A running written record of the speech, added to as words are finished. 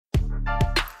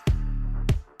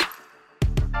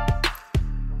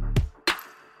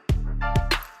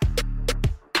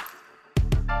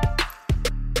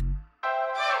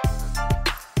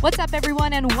What's up,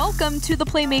 everyone, and welcome to the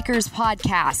Playmakers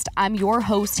Podcast. I'm your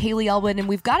host, Haley Elwin, and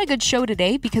we've got a good show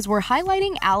today because we're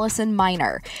highlighting Allison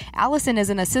Miner. Allison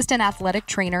is an assistant athletic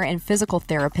trainer and physical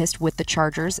therapist with the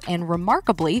Chargers, and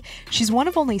remarkably, she's one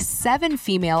of only 7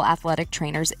 female athletic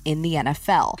trainers in the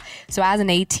NFL. So as an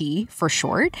AT, for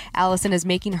short, Allison is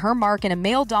making her mark in a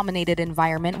male-dominated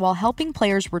environment while helping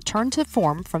players return to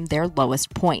form from their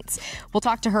lowest points. We'll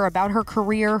talk to her about her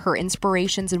career, her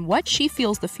inspirations, and what she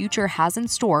feels the future has in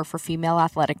store for female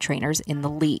athletic trainers in the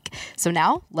league. So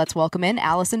now, let's welcome in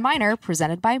Allison Miner,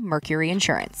 presented by Mercury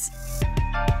Insurance.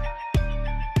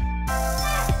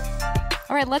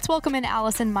 All right, let's welcome in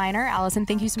Allison Miner. Allison,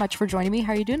 thank you so much for joining me.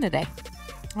 How are you doing today?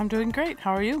 I'm doing great.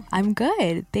 How are you? I'm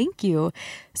good. Thank you.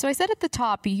 So I said at the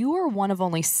top, you are one of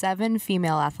only 7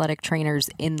 female athletic trainers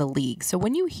in the league. So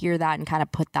when you hear that and kind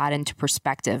of put that into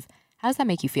perspective, how does that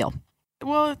make you feel?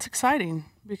 Well, it's exciting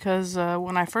because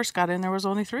when I first got in, there was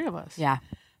only 3 of us. Yeah.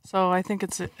 So I think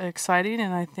it's exciting,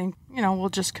 and I think, we'll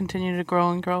just continue to grow,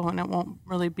 and it won't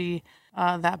really be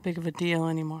that big of a deal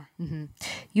anymore. Mm-hmm.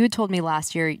 You had told me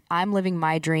last year, I'm living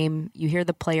my dream. You hear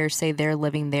the players say they're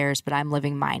living theirs, but I'm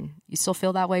living mine. You still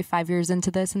feel that way 5 years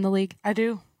into this in the league? I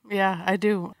do. Yeah, I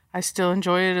do. I still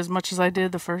enjoy it as much as I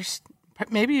did the first,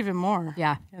 maybe even more.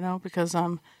 Yeah. Because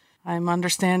I'm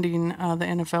understanding the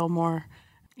NFL more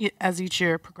as each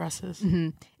year progresses. Mm-hmm.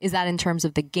 Is that in terms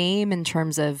of the game, in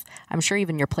terms of, I'm sure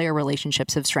even your player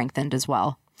relationships have strengthened as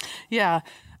well? Yeah.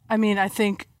 I mean, I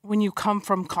think when you come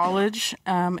from college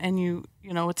and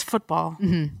it's football,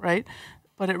 right?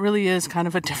 But it really is kind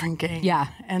of a different game. Yeah.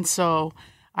 And so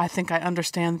I think I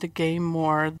understand the game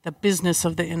more, the business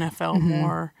of the NFL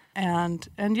more. And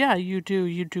yeah, you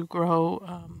do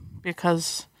grow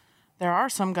because there are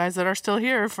some guys that are still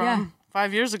here from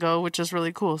 5 years ago, which is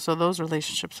really cool. So those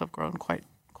relationships have grown quite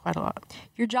a lot.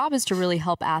 Your job is to really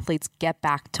help athletes get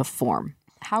back to form.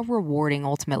 How rewarding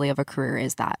ultimately of a career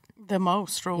is that? The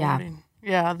most rewarding.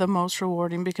 Yeah, the most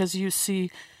rewarding because you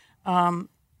see, I'm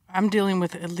dealing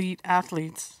with elite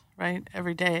athletes, right,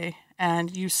 every day,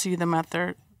 and you see them at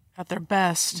their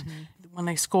best when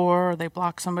they score or they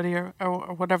block somebody or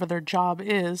whatever their job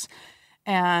is.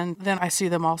 And then I see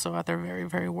them also at their very,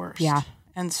 very worst. Yeah.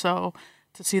 And so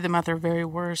to see them at their very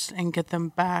worst and get them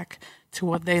back to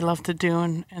what they love to do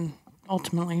and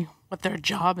ultimately what their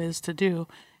job is to do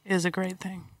is a great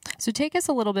thing. So take us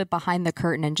a little bit behind the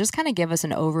curtain and just kind of give us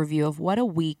an overview of what a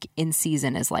week in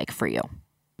season is like for you.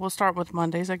 We'll start with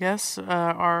Mondays, I guess,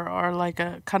 are like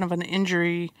a kind of an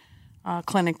injury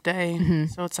clinic day.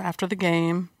 So it's after the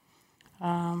game.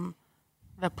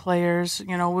 The players,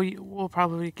 we'll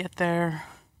probably get there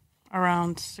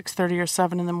around 6:30 or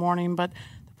 7 in the morning, but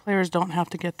players don't have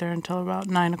to get there until about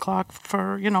 9 o'clock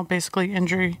for, basically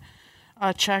injury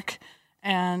check.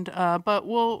 And but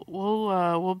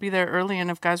we'll be there early, and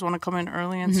if guys want to come in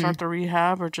early and start the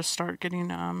rehab or just start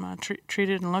getting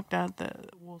treated and looked at,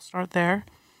 we'll start there.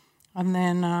 And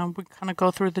then we kind of go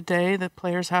through the day. The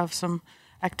players have some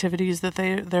activities that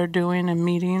they're doing and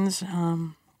meetings,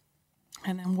 and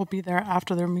then we'll be there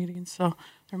after their meetings. So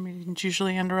their meetings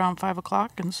usually end around 5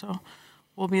 o'clock, and so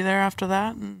we'll be there after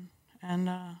that and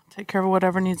take care of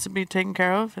whatever needs to be taken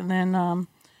care of. And then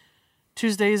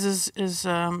Tuesdays is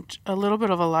a little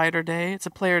bit of a lighter day. It's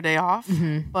a player day off,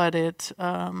 but it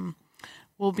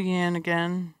we'll be in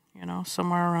again,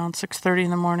 somewhere around 6:30 in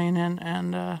the morning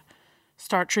and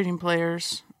start treating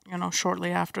players,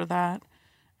 shortly after that.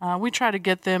 We try to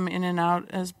get them in and out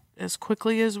as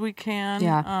quickly as we can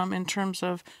in terms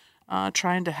of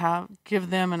trying to give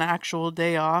them an actual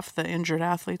day off, the injured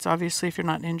athletes. Obviously, if you're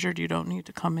not injured, you don't need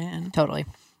to come in. Totally.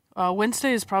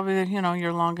 Wednesday is probably,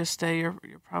 your longest day. You're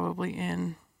probably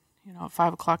in, at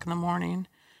 5 o'clock in the morning.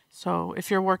 So if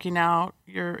you're working out,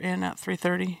 you're in at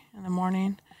 3:30 in the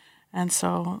morning. And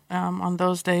so on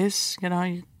those days,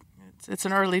 it's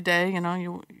an early day.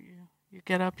 You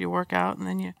get up, you work out, and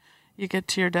then you get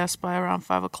to your desk by around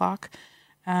 5 o'clock.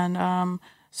 And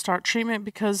start treatment,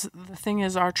 because the thing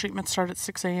is our treatments start at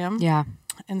 6 a.m. Yeah.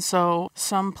 And so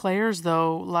some players,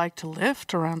 though, like to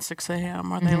lift around 6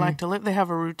 a.m. or they like to lift. They have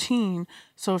a routine.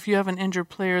 So if you have an injured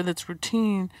player that's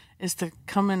routine is to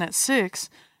come in at 6,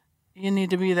 you need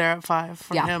to be there at 5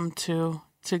 for him to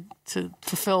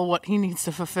fulfill what he needs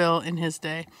to fulfill in his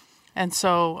day. And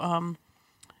so,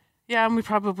 and we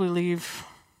probably leave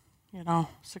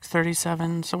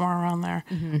 6:37, somewhere around there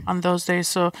on those days.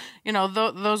 So,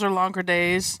 those are longer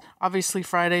days. Obviously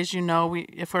Fridays,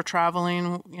 if we're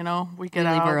traveling, we get out. We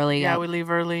leave early. Yeah, we leave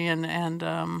early.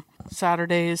 And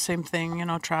Saturdays, same thing,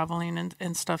 traveling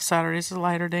and stuff. Saturdays is a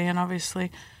lighter day. And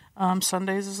obviously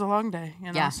Sundays is a long day.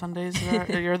 Sundays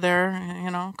you're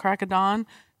there, crack of dawn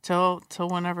till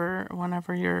whenever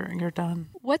you're done.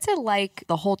 What's it like,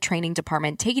 the whole training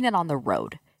department, taking it on the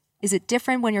road? Is it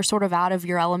different when you're sort of out of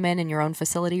your element in your own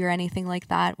facility or anything like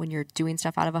that, when you're doing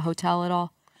stuff out of a hotel at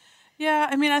all? Yeah,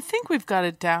 I mean, I think we've got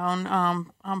it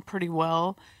down pretty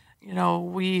well. You know,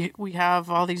 we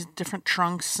have all these different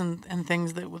trunks and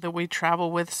things that we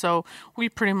travel with, so we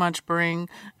pretty much bring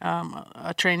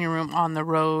a training room on the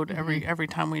road every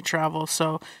time we travel.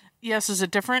 So, yes, is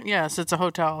it different? Yes, it's a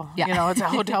hotel. Yeah. You know, it's a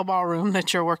hotel ballroom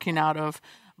that you're working out of,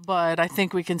 but I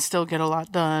think we can still get a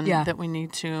lot done that we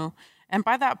need to. And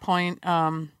by that point,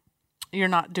 you're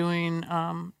not doing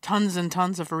tons and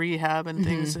tons of rehab and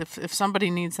things. If somebody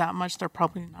needs that much, they're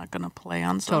probably not going to play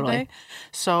on Sunday. Totally.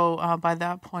 So by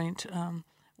that point,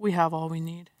 we have all we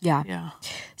need. Yeah.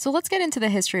 So let's get into the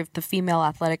history of the female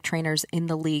athletic trainers in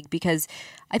the league, because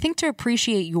I think to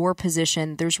appreciate your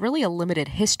position, there's really a limited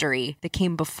history that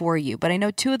came before you. But I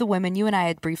know two of the women you and I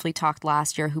had briefly talked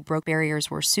last year who broke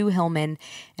barriers were Sue Hillman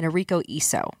and Eriko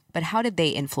Iso. But how did they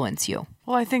influence you?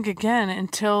 Well, I think, again,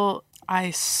 until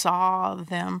I saw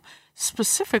them,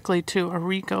 specifically to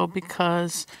Eriko,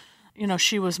 because, you know,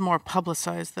 she was more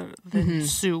publicized than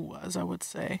Sue was, I would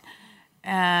say.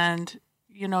 And,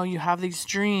 you know, you have these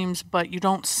dreams, but you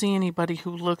don't see anybody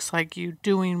who looks like you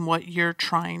doing what you're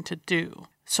trying to do.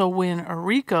 So when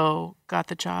Eriko got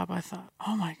the job, I thought,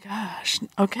 oh my gosh,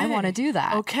 okay. I want to do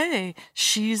that. Okay,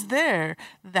 she's there.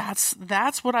 That's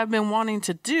what I've been wanting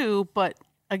to do, but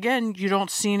again, you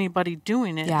don't see anybody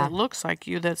doing it that looks like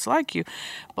you, that's like you.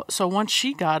 So once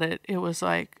she got it, it was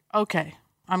like, okay,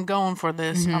 I'm going for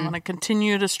this. I'm going to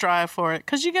continue to strive for it.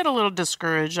 Because you get a little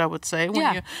discouraged, I would say,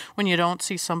 when you don't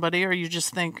see somebody, or you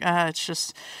just think, it's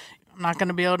just, I'm not going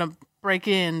to be able to break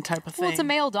in type of thing. Well, it's a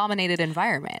male-dominated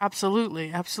environment.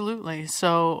 Absolutely.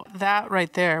 So that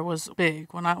right there was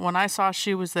big. When I saw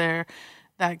she was there,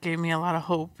 that gave me a lot of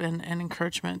hope and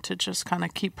encouragement to just kind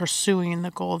of keep pursuing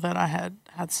the goal that I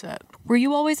had set. Were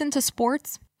you always into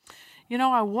sports? You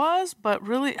know, I was, but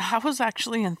really, I was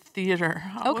actually in theater.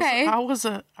 I was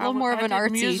a little more of an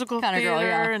artsy musical kind of girl,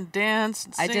 and dance.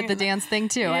 And I did the dance thing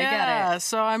too. Yeah, I get it.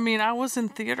 So I mean, I was in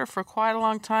theater for quite a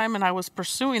long time, and I was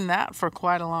pursuing that for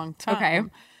quite a long time. Okay.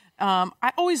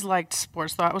 I always liked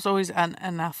sports, though. I was always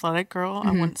an athletic girl.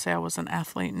 I wouldn't say I was an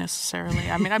athlete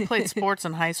necessarily. I mean, I played sports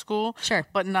in high school, sure,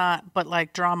 but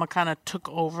like drama kind of took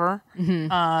over. You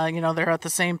know, they're at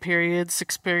the same period,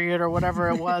 6th period or whatever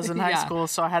it was in high school,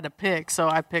 so I had to pick. So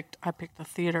I picked the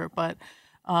theater, but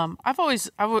I've always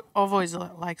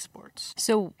liked sports.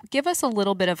 So give us a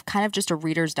little bit of kind of just a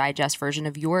Reader's Digest version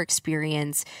of your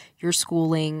experience, your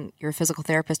schooling. You're a physical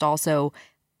therapist also,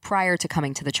 prior to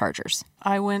coming to the Chargers.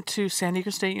 I went to San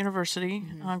Diego State University,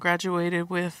 graduated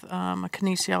with a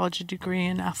kinesiology degree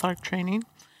in athletic training.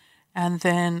 And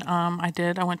then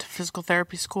I went to physical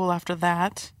therapy school after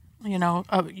that, you know,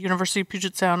 University of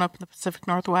Puget Sound up in the Pacific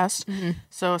Northwest.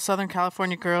 So a Southern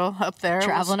California girl up there.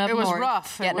 Traveling up north. It was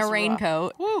rough. Getting a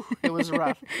raincoat. Woo, it was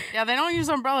rough. Yeah, they don't use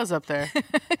umbrellas up there.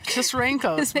 Just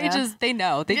raincoats, they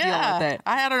deal with it.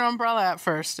 I had an umbrella at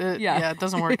first. It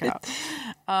doesn't work out.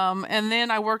 And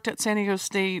then I worked at San Diego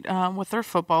State with their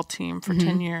football team for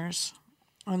 10 years.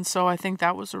 And so I think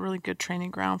that was a really good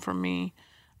training ground for me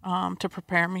to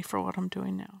prepare me for what I'm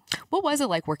doing now. What was it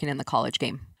like working in the college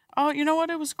game? Oh, you know what?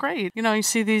 It was great. You know, you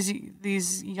see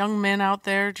these young men out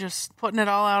there just putting it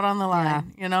all out on the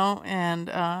line, you know, and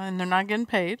they're not getting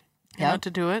paid, you know, to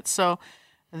do it. So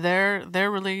they're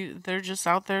just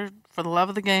out there for the love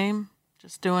of the game,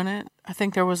 just doing it. I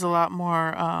think there was a lot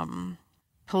more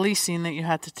policing that you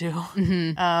had to do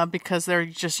because they're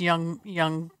just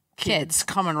young kids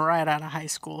coming right out of high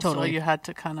school. Totally. So you had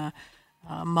to kind of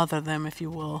mother them, if you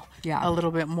will, a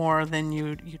little bit more than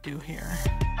you do here.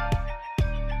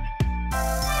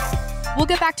 We'll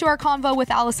get back to our convo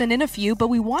with Allison in a few, but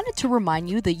we wanted to remind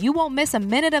you that you won't miss a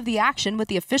minute of the action with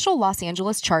the official Los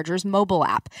Angeles Chargers mobile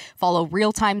app. Follow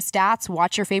real-time stats,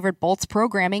 watch your favorite Bolts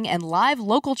programming, and live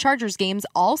local Chargers games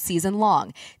all season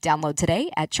long. Download today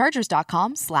at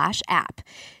chargers.com/app.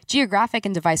 Geographic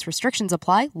and device restrictions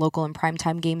apply. Local and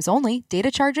primetime games only. Data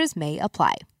charges may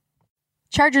apply.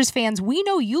 Chargers fans, we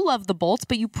know you love the Bolts,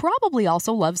 but you probably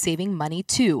also love saving money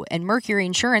too. And Mercury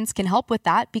Insurance can help with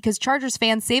that because Chargers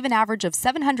fans save an average of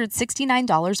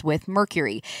 $769 with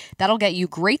Mercury. That'll get you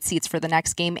great seats for the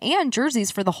next game and jerseys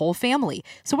for the whole family.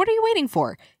 So what are you waiting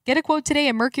for? Get a quote today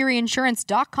at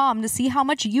mercuryinsurance.com to see how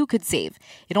much you could save.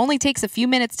 It only takes a few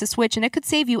minutes to switch and it could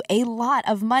save you a lot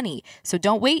of money. So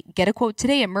don't wait. Get a quote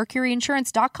today at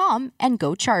mercuryinsurance.com and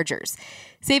go Chargers.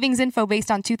 Savings info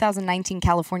based on 2019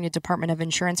 California Department of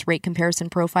Insurance Rate Comparison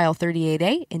Profile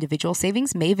 38A. Individual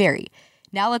savings may vary.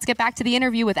 Now let's get back to the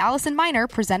interview with Allison Miner,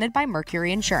 presented by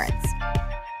Mercury Insurance.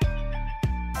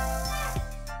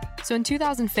 So in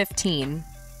 2015,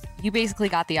 you basically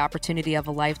got the opportunity of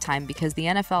a lifetime because the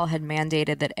NFL had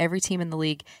mandated that every team in the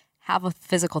league have a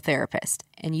physical therapist,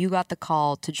 and you got the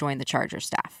call to join the Chargers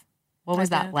staff. What was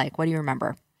that like? What do you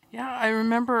remember? Yeah, I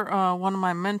remember one of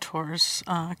my mentors,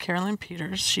 Carolyn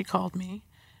Peters, she called me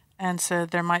and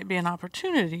said there might be an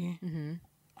opportunity,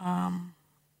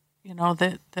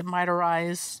 that might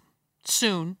arise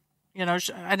soon.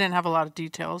 I didn't have a lot of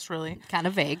details, really. Kind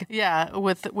of vague. Yeah,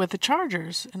 with the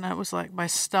Chargers. And I was like, my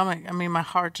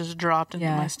heart just dropped into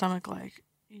my stomach like,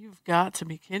 you've got to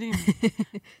be kidding me.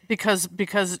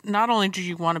 because not only do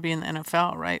you want to be in the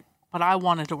NFL, right, but I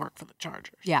wanted to work for the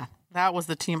Chargers. Yeah. That was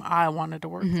the team I wanted to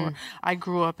work for. I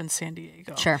grew up in San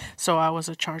Diego. Sure. So I was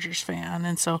a Chargers fan.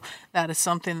 And so that is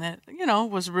something that,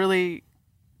 was really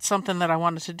something that I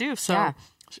wanted to do. So,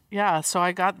 so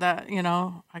I got that,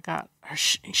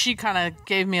 she kind of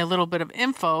gave me a little bit of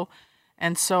info.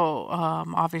 And so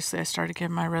obviously I started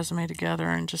getting my resume together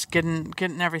and just getting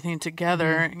everything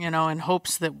together, in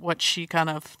hopes that what she kind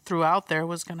of threw out there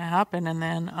was going to happen. And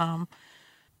then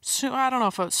soon, I don't know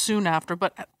if it was soon after,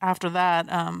 but after that,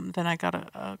 then I got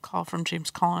a call from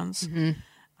James Collins, who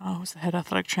was the head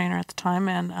athletic trainer at the time,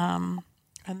 and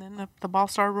then the ball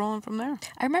started rolling from there.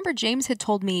 I remember James had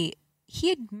told me he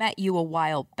had met you a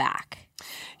while back.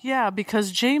 Yeah,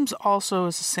 because James also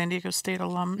is a San Diego State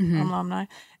alumni.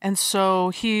 And so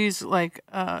he's like,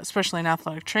 especially in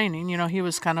athletic training, he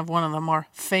was kind of one of the more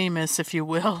famous, if you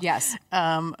will,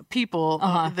 people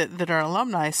that are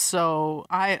alumni. So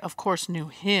I, of course, knew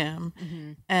him.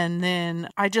 And then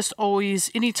I just always,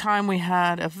 anytime we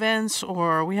had events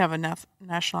or we have a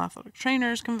National Athletic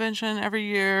Trainers Convention every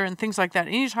year and things like that,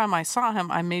 anytime I saw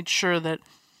him, I made sure that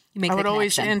I would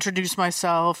always introduce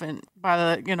myself, and by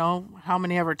the, how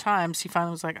many ever times he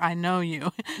finally was like, I know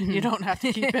you. You don't have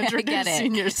to keep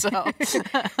introducing yourself.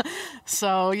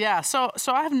 So, yeah. So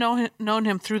I've known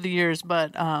him through the years,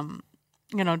 but,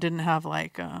 didn't have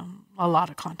like a lot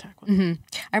of contact with him.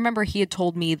 I remember he had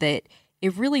told me that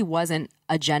it really wasn't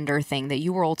a gender thing, that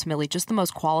you were ultimately just the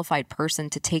most qualified person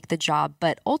to take the job.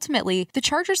 But ultimately, the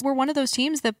Chargers were one of those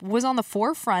teams that was on the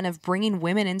forefront of bringing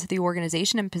women into the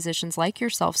organization in positions like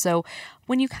yourself. So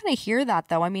when you kind of hear that,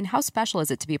 though, I mean, how special is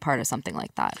it to be a part of something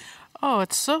like that? Oh,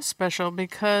 it's so special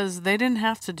because they didn't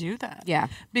have to do that. Yeah.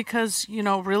 Because,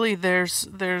 really there's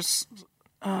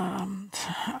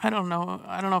I don't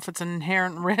know if it's an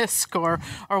inherent risk or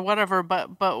whatever, but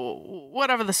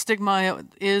whatever the stigma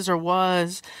is or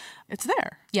was, it's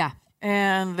there. Yeah.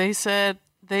 And they said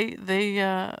they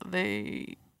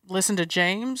listened to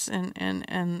James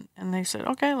and they said,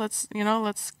 okay, let's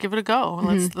give it a go.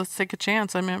 Let's take a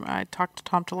chance. I mean, I talked to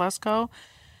Tom Telesco,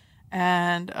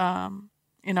 and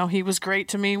he was great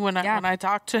to me when I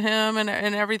talked to him and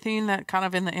everything, that kind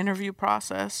of in the interview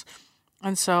process.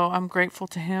 And so I'm grateful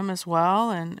to him as well,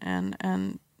 and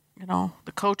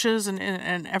the coaches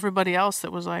and everybody else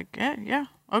that was like, yeah,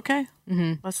 okay,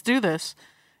 let's do this,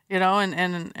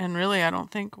 and really I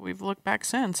don't think we've looked back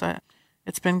since.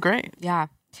 It's been great. Yeah.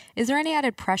 Is there any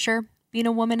added pressure being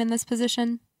a woman in this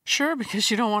position? Sure, because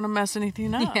you don't want to mess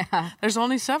anything up. Yeah. There's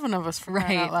only 7 of us for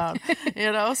crying out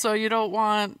loud, so you don't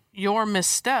want your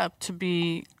misstep to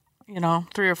be,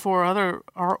 3 or 4 other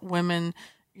women.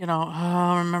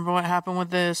 Remember what happened with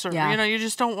this, or you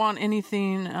just don't want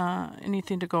anything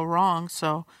to go wrong.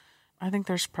 So I think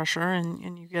there's pressure,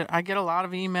 and I get a lot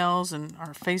of emails and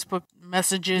our Facebook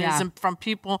messages and from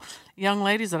people, young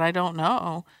ladies that I don't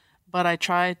know, but I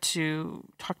try to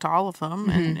talk to all of them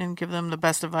and give them the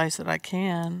best advice that I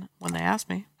can when they ask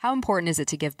me. How important is it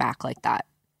to give back like that?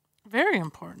 Very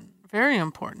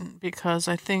important, because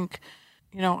I think,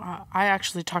 I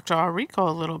actually talked to Aurico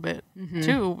a little bit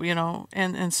too,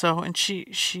 and she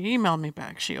emailed me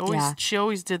back. She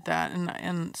always did that.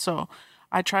 And so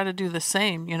I try to do the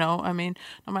same, I mean,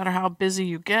 no matter how busy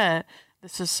you get,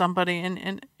 this is somebody,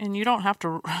 and you don't have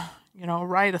to,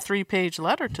 write a 3-page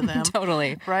letter to them.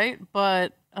 Totally. Right.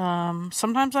 But,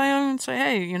 sometimes I even say,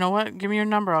 hey, you know what, give me your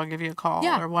number. I'll give you a call.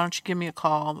 Or why don't you give me a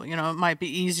call? It might be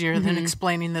easier than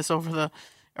explaining this over the,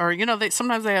 or,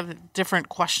 sometimes they have different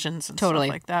questions and stuff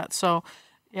like that. So,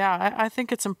 yeah, I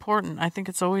think it's important. I think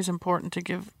it's always important to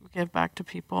give back to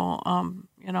people,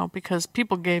 because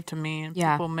people gave to me and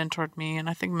people mentored me. And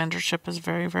I think mentorship is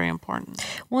very, very important.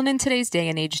 Well, and in today's day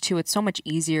and age, too, it's so much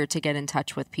easier to get in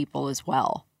touch with people as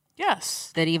well.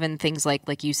 Yes. That even things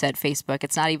like you said, Facebook,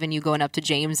 it's not even you going up to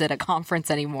James at a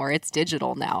conference anymore. It's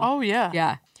digital now. Oh, yeah.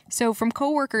 Yeah. So from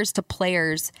coworkers to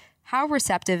players, How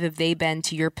receptive have they been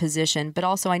to your position? But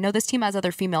also, I know this team has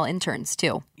other female interns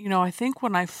too. I think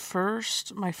when my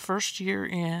first year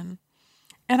in,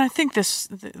 and I think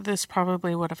this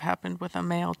probably would have happened with a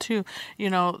male too. They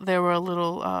were a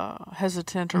little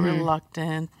hesitant or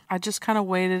reluctant. I just kind of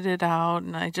waited it out,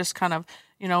 and I just kind of,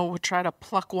 would try to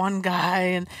pluck one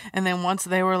guy, and then once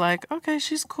they were like, okay,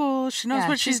 she's cool, she knows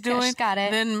what she's doing, she's got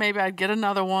it. Then maybe I'd get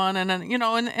another one, and then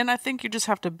and I think you just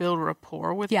have to build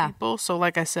rapport with people. So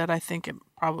like I said, I think it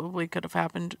probably could have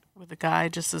happened with a guy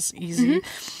just as easy,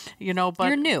 but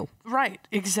you're new. Right,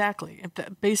 exactly.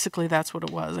 Basically, that's what it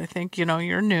was. I think,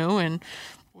 you're new, and,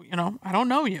 I don't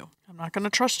know you. I'm not going to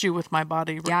trust you with my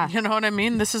body. Yeah. You know what I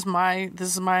mean? This is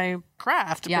my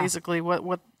craft, basically,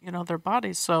 what their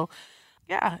bodies. So,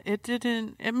 yeah, it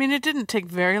didn't take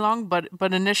very long,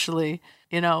 but initially,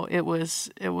 it was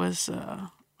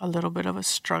a little bit of a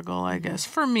struggle, I guess,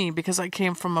 for me, because I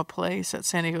came from a place at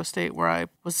San Diego State where I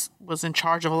was in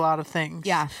charge of a lot of things.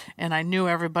 Yeah. And I knew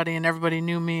everybody, and everybody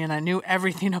knew me, and I knew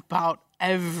everything about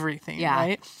everything,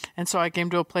 right? And so I came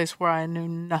to a place where I knew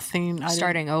nothing.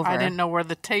 Starting over. I didn't know where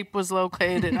the tape was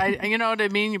located. You know what I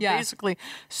mean? You're basically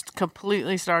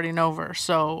completely starting over.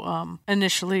 So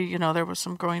initially, there was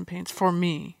some growing pains for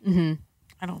me. Mm-hmm.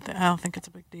 I don't think it's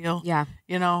a big deal. Yeah.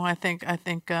 I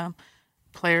think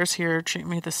players here treat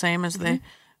me the same as they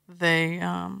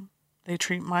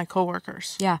treat my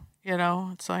coworkers. Yeah.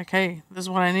 It's like, hey, this is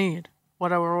what I need.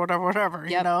 Whatever.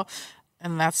 Yep.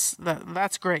 And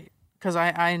that's great, because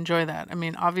I enjoy that. I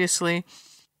mean, obviously,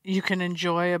 you can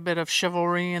enjoy a bit of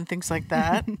chivalry and things like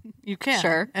that. You can.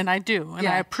 Sure. And I do. And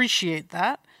I appreciate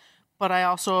that. But I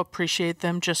also appreciate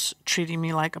them just treating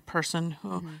me like a person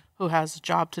who has a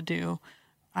job to do.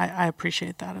 I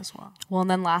appreciate that as well. Well, and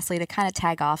then lastly, to kind of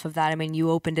tag off of that, I mean, you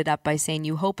opened it up by saying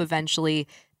you hope eventually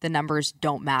the numbers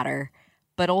don't matter.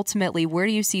 But ultimately, where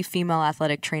do you see female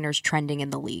athletic trainers trending in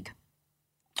the league?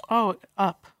 Oh,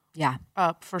 up. Yeah.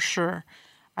 Up for sure.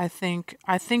 I think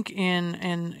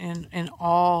in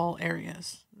all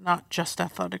areas, not just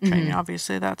athletic training.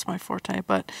 Obviously, that's my forte.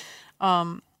 But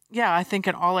I think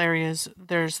in all areas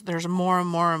there's more and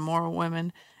more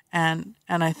women, and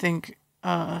I think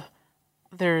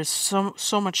there is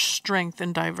so much strength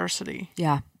in diversity.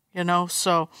 Yeah.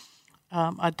 So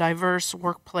a diverse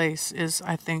workplace is,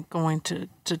 I think, going to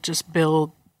just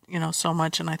build, so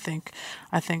much. And I think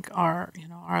our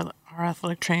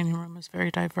athletic training room is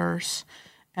very diverse.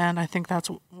 And I think that's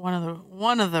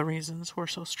one of the reasons we're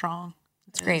so strong.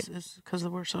 It's great. Is because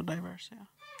we're so diverse. Yeah.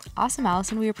 Awesome,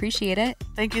 Allison. We appreciate it.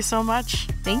 Thank you so much.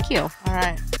 Thank you. All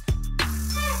right.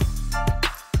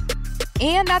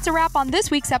 And that's a wrap on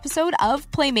this week's episode of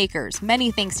Playmakers.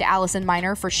 Many thanks to Allison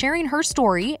Miner for sharing her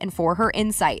story and for her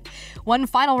insight. One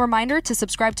final reminder to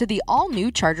subscribe to the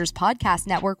all-new Chargers Podcast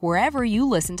Network wherever you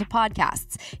listen to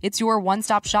podcasts. It's your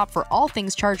one-stop shop for all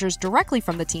things Chargers directly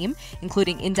from the team,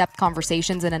 including in-depth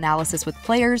conversations and analysis with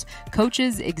players,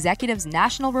 coaches, executives,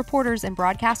 national reporters, and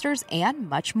broadcasters, and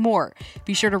much more.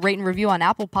 Be sure to rate and review on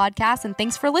Apple Podcasts, and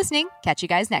thanks for listening. Catch you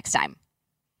guys next time.